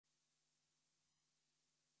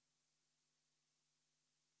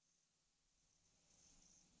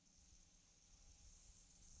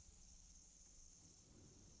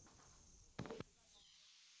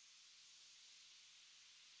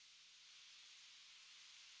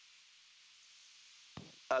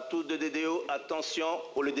À tous de DDO, attention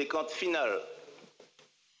pour le décompte final.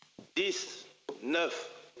 10, 9,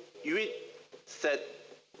 8, 7,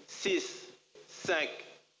 6, 5,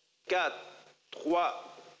 4,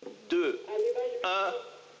 3, 2, 1,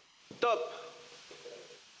 top.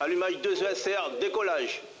 Allumage 2 ESR,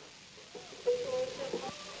 décollage.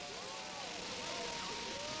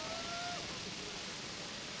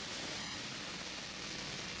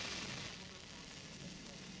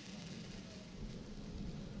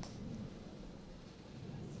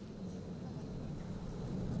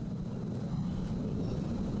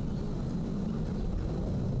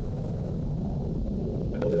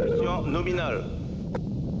 Nominale.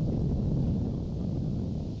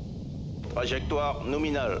 Trajectoire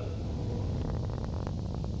nominale.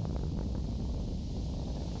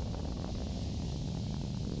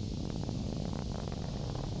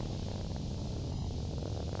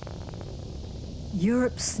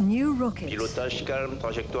 Europe's new rocket, Pilotage calme,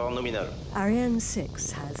 trajectoire nominale. Ariane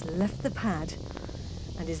 6, has left the pad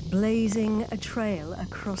and is blazing a trail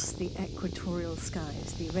across the equatorial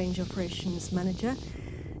skies. The range operations manager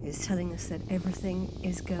is telling us that everything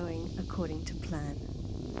is going according to plan.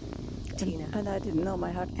 Tina. And I didn't know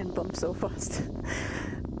my heart can pump so fast.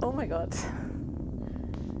 Oh my God.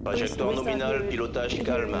 Trajectoire nominale, pilotage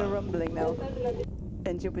calme. We're rumbling now.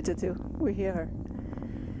 And Jupiter too. We hear her.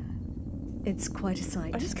 It's quite a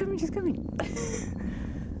sight. Oh, she's coming, she's coming.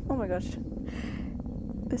 Oh my gosh.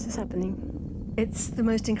 This is happening. It's the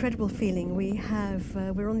most incredible feeling.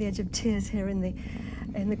 We're on the edge of tears here in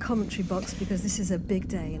the commentary box because this is a big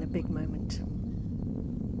day and a big moment.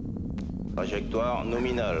 Trajectoire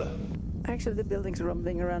nominale. Actually, the building's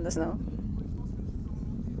rumbling around us now.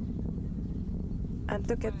 And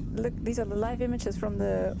look, these are the live images from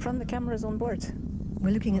the cameras on board.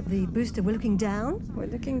 We're looking at the booster. We're looking down. We're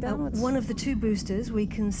looking downwards. One of the two boosters, we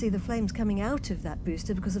can see the flames coming out of that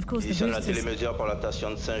booster because, of course, the télémesure pour la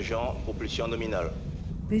station de Saint-Jean, propulsion nominale.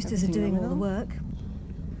 Boosters are doing all the work.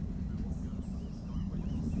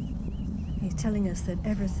 He's telling us that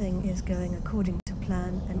everything is going according to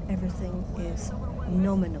plan and everything is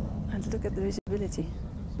nominal. And look at the visibility.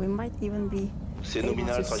 We might even be C'est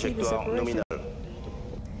nominal, trajectoire nominale.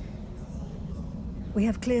 We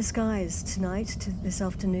have clear skies tonight, this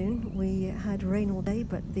afternoon. We had rain all day,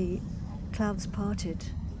 but the clouds parted.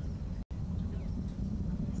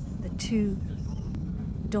 The two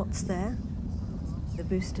dots there, the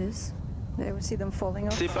boosters. There we see them falling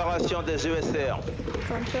off. Séparation des ESR.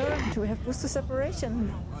 Confirmed, we have booster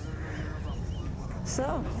separation.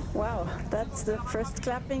 So, wow, that's the first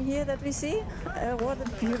clapping here that we see. What a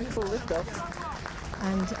beautiful liftoff.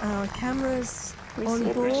 And our cameras on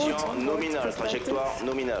board. Propulsion nominale, trajectoire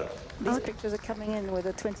nominale. These pictures are coming in with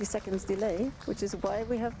a 20 seconds delay, which is why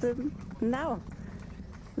we have them now.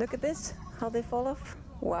 Look at this, how they fall off.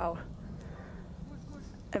 Wow.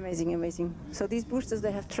 Amazing, amazing. So these boosters,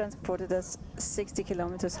 they have transported us 60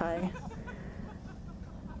 kilometers high.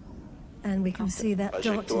 And we can see that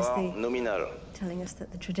dot is the nominale. telling us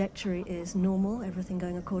that the trajectory is normal, everything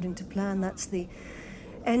going according to plan. That's the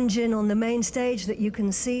engine on the main stage that you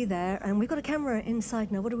can see there. And we've got a camera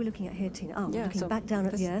inside now. What are we looking at here, Tina? Oh, yeah, looking back down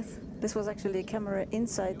at the Earth. This was actually a camera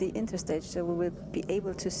inside the interstage, so we will be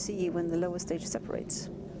able to see when the lower stage separates.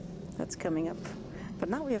 That's coming up. But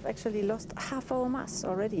now we have actually lost half our mass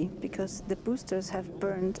already because the boosters have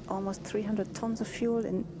burned almost 300 tons of fuel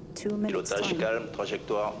in 2 minutes. Pilotage calme,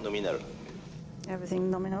 trajectoire nominale. Everything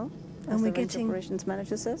nominal, as the range operations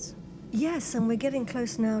manager says. Yes, and we're getting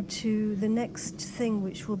close now to the next thing,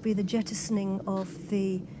 which will be the jettisoning of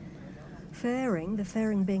the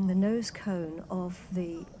fairing being the nose cone of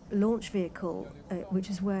the launch vehicle, which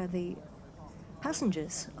is where the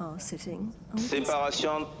passengers are sitting.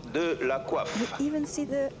 Séparation de la coiffe. We even see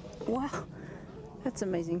the... Wow, that's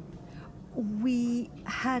amazing. We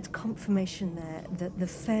had confirmation there that the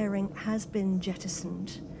fairing has been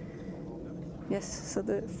jettisoned. Yes, so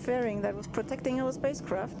the fairing that was protecting our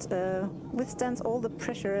spacecraft withstands all the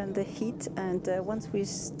pressure and the heat, and once we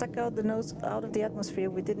stuck out the nose out of the atmosphere,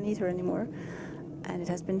 we didn't need her anymore, and it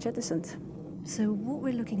has been jettisoned. So what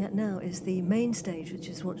we're looking at now is the main stage, which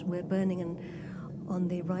is what we're burning on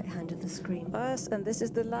the right hand of the screen. Yes, and this is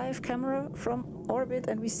the live camera from orbit,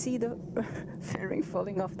 and we see the fairing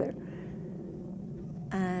falling off there.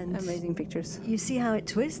 And amazing pictures. You see how it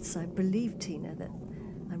twists? I believe, Tina, that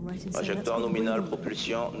I'm right in saying trajectoire nominale,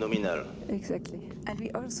 propulsion nominale. Exactly. And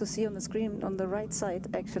we also see on the screen on the right side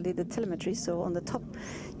actually the telemetry. So on the top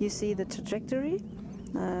you see the trajectory.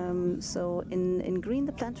 So in green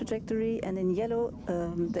the planned trajectory, and in yellow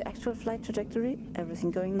the actual flight trajectory,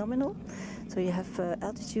 everything going nominal. So you have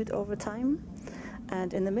altitude over time,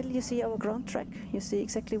 And in the middle you see our ground track. You see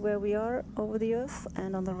exactly where we are over the Earth,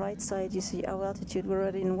 and on the right side you see our altitude. We're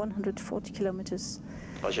already in 140 kilometers.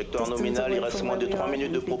 Trajectoire nominale, il reste moins de 3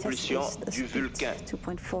 minutes de propulsion du Vulcain.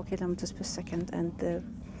 2.4 kilometers per second, and the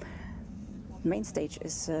main stage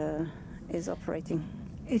is operating.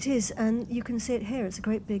 It is, and you can see it here. It's a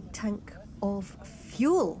great big tank of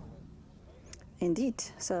fuel. Indeed.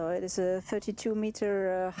 So it is a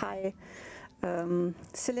 32-meter high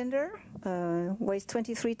cylinder, weighs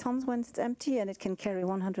 23 tons when it's empty, and it can carry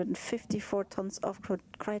 154 tons of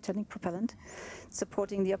cryogenic propellant,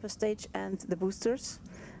 supporting the upper stage and the boosters.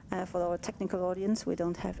 For our technical audience, we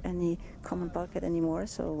don't have any common bulkhead anymore,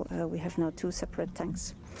 so we have now 2 separate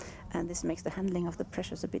tanks. And this makes the handling of the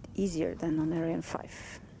pressures a bit easier than on Ariane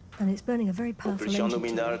 5. And it's burning a very powerful engine.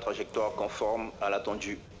 Propulsion nominale, trajectoire conforme à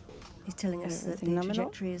l'attendu. He's telling us that the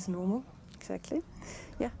trajectory is normal. Exactly.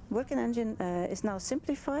 Yeah, Vulcan engine is now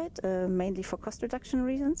simplified, mainly for cost reduction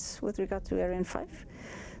reasons with regard to Ariane 5.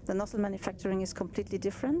 The nozzle manufacturing is completely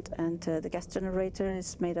different, and the gas generator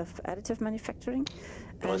is made of additive manufacturing.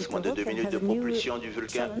 Il reste moins de 2 minutes de propulsion du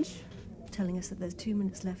Vulcain. Telling us that there's 2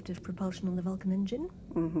 minutes left of propulsion on the Vulcan engine.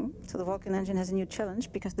 So the Vulcan engine has a new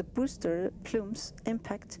challenge because the booster plumes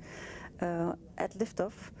impact at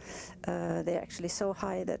liftoff. They're actually so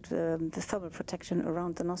high that the thermal protection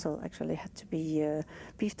around the nozzle actually had to be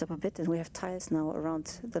beefed up a bit, and we have tiles now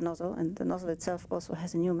around the nozzle, and the nozzle itself also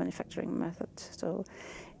has a new manufacturing method. So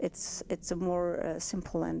it's a more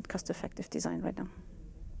simple and cost-effective design right now.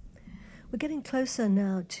 We're getting closer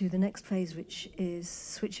now to the next phase, which is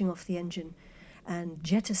switching off the engine and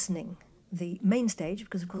jettisoning the main stage,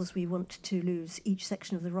 because of course we want to lose each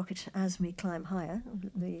section of the rocket as we climb higher.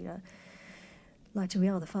 The lighter we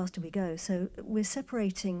are, the faster we go. So we're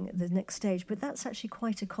separating the next stage, but that's actually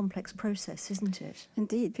quite a complex process, isn't it?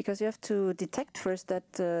 Indeed, because you have to detect first that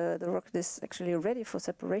the rocket is actually ready for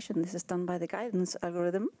separation. This is done by the guidance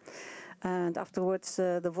algorithm. And afterwards,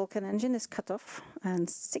 the Vulcan engine is cut off, and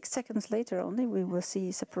 6 seconds later only we will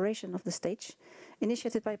see separation of the stage,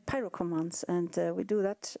 initiated by pyro commands. And we do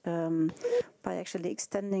that by actually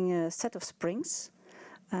extending a set of springs.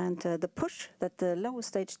 And the push that the lower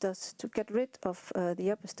stage does to get rid of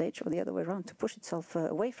the upper stage, or the other way around, to push itself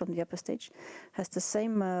away from the upper stage, has the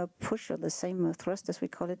same push, or the same thrust, as we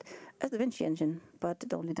call it, as the Vinci engine, but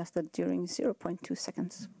it only does that during 0.2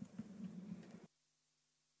 seconds.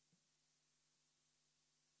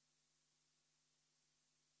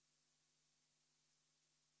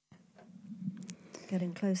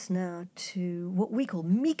 Getting close now to what we call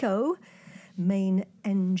MECO, main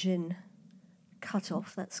engine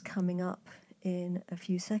cutoff. That's coming up in a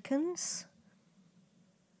few seconds.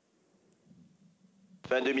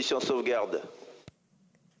 Fin de mission sauvegarde.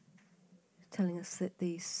 Telling us that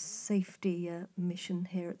the safety mission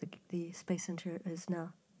here at the Space Center is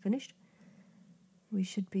now finished. We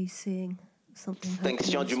should be seeing something.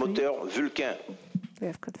 Extinction du moteur Vulcain. We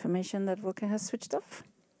have confirmation that Vulcan has switched off.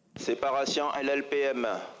 Séparation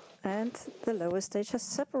LLPM. And the lower stage has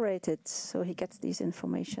separated, so he gets these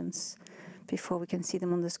informations before we can see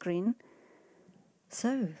them on the screen.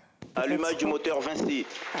 So, Allumage du moteur Vinci.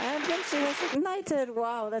 And Vinci was ignited.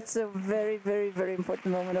 Wow, that's a very, very, very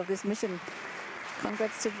important moment of this mission.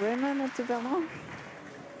 Congrats to Bremen and to Vernon.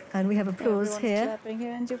 And we have applause Everyone's here. clapping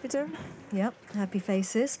here in Jupiter. Yep, happy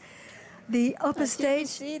faces. The upper stage.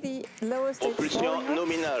 See the lower stage. Propulsion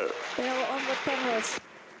nominale. In our onboard cameras.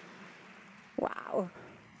 Wow.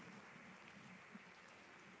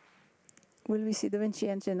 Will we see the Vinci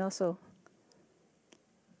engine also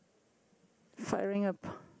firing up?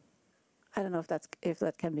 I don't know if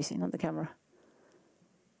that can be seen on the camera.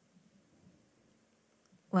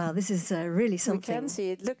 Wow, this is really something. We can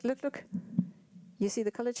see it. Look, look, look. You see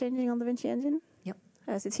the color changing on the Vinci engine? Yep.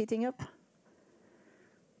 As it's heating up?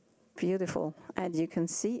 Beautiful. And you can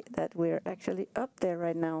see that we're actually up there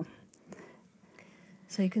right now.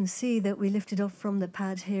 So you can see that we lifted off from the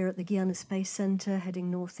pad here at the Guiana Space Center,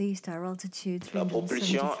 heading northeast, our altitude La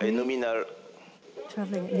propulsion est 373, nominale.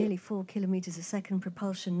 traveling at nearly 4 kilometers a second,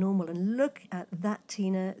 propulsion normal. And look at that,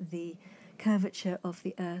 Tina, the curvature of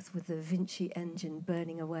the Earth with the Vinci engine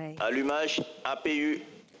burning away. Allumage APU.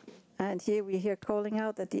 And here we hear calling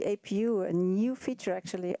out that the APU, a new feature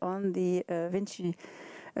actually on the Vinci,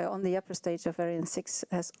 on the upper stage of Ariane 6,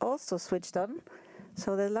 has also switched on.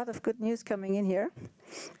 So there's a lot of good news coming in here,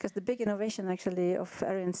 because the big innovation actually of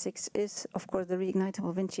Ariane 6 is, of course, the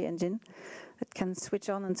reignitable Vinci engine. It can switch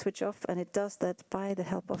on and switch off, and it does that by the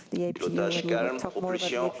help of the APU. Pilotage calme,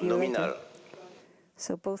 propulsion nominale.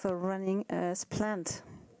 So both are running as planned.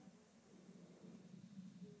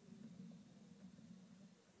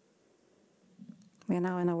 We are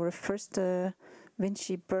now in our first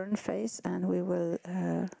Vinci burn phase, and we will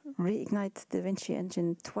reignite the Vinci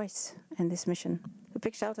engine twice in this mission. A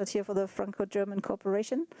big shout out here for the Franco-German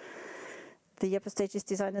cooperation. The upper stage is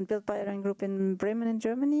designed and built by Ariane Group in Bremen in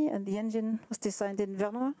Germany, and the engine was designed in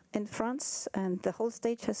Vernois in France, and the whole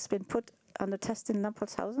stage has been put under test in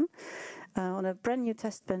Lampolshausen on a brand new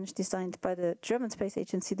test bench designed by the German space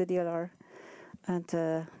agency, the DLR. And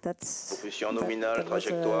that was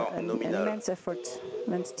an immense effort,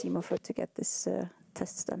 immense team effort to get this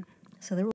tests done. So they're all